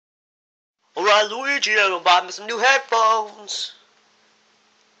Alright, Luigi, I'm gonna buy me some new headphones.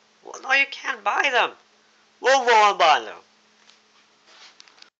 Well, no, you can't buy them. What will I buy them?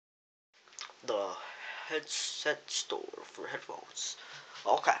 The headset store for headphones.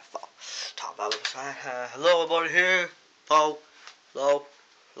 Okay, talk about it. Hello, everybody here. Hello,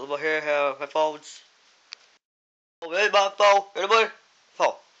 hello, here. Headphones. Oh, anybody? Anybody?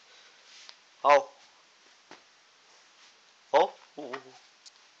 Phone. Oh, oh. Ooh.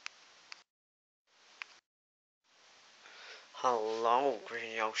 Hello,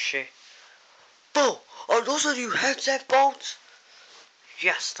 Green Yoshi. Oh, are those the new headset phones?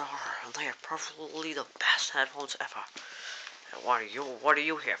 Yes, they are. They are probably the best headphones ever. And what are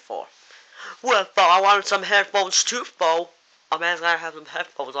you here for? Well, I wanted some headphones too, Bo. I mean, I gotta have some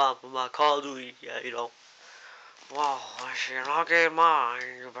headphones on for my Call of Duty, you know. Well, if you're not getting mine,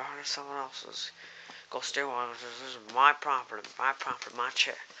 you better someone else's. Go steal one. This is my property, my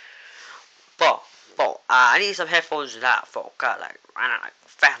chair. Bo, I need some headphones that, folk. I don't like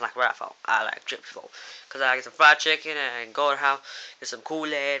fat like rat, folk. I like chips, folk. Cause I get some fried chicken and go to house, get some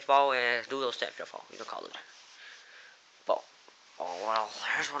Kool-Aid, folk, and do those stuff, folk. You know, call it. Bo. Oh, well,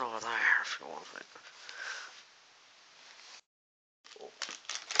 there's one over there, if you want it. Oh,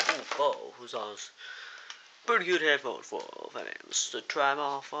 Bo, who's on pretty good headphones for fans to try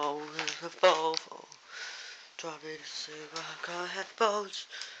my phone, phone. Try me to see if I got headphones.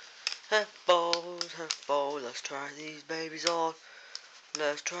 Headphones, let's try these babies on.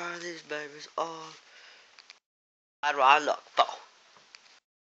 Let's try these babies on. How do I look, Bo?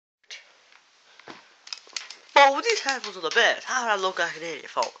 Bo, these headphones are the best. How do I look like an idiot,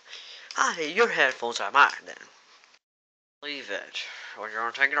 folk? I think your headphones are mine, then. Leave it. Or you're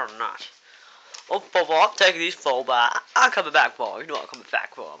gonna take it or not. Oh, Bo, I'm taking these phones, but I'm coming back, Bo. You know I'm coming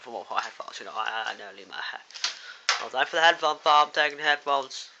back for more headphones. You know, I never leave my head. Well, thanks for the headphones, Bo. I'm taking the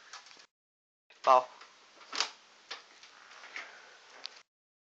headphones. Bo.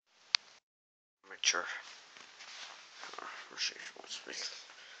 Mature. She wants me.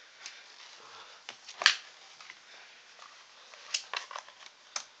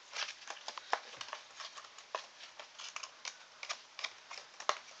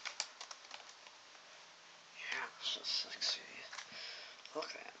 Yeah, so sexy. Look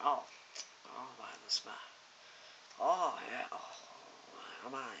at it. Oh my, the smell. Oh yeah. Oh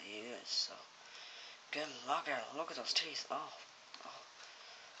my, he is so good. Look at those teeth.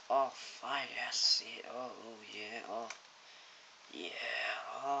 Oh, fine. Yes. See. Oh yeah. Oh yeah.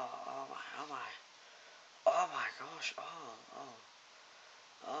 Oh my. Oh my gosh.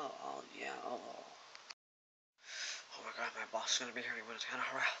 Oh yeah. Oh my god, my boss is gonna be here any minute. Gotta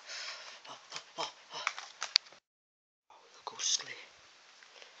hurry. Oh. Ghostly.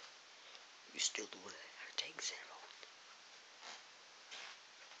 You still doing it? Take 0.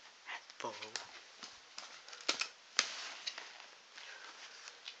 Bo.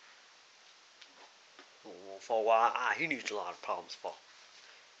 Oh, for a while, he needs a lot of problems, for.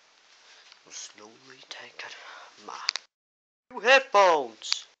 Slowly taking my new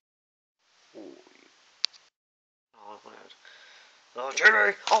headphones. Oh,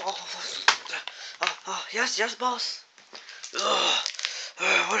 Jimmy! Yes, boss.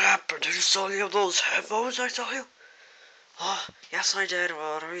 What happened? Did you sell any of those headphones I saw you? Yes, I did.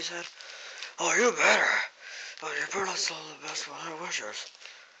 Whatever you said. Oh, you better. Oh, you better not sell the best one. I wish yours.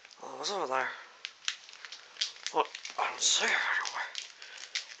 Oh, what's over there? What? I don't see it anywhere.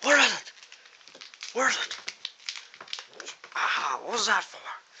 Where is it? Where is it? What was that for?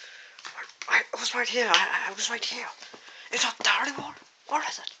 It was right here. I was right here. It's not there anymore. Where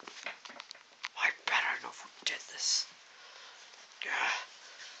is it? I better not forget this.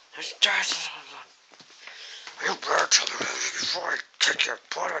 There's just. You better tell me before I kick your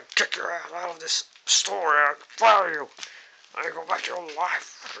butt and kick your ass out of this store and I fire you. I go back to your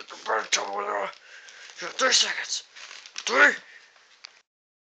life. You better tell me whether you have 3 seconds. 3.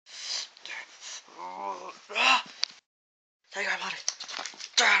 Take my money.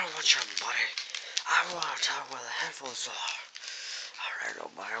 I don't want your money. I want to tell where the headphones are. Alright,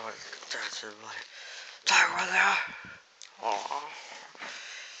 nobody wants to dance with money. Tell me where they are. Oh.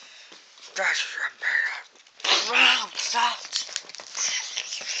 That's your man. Stop.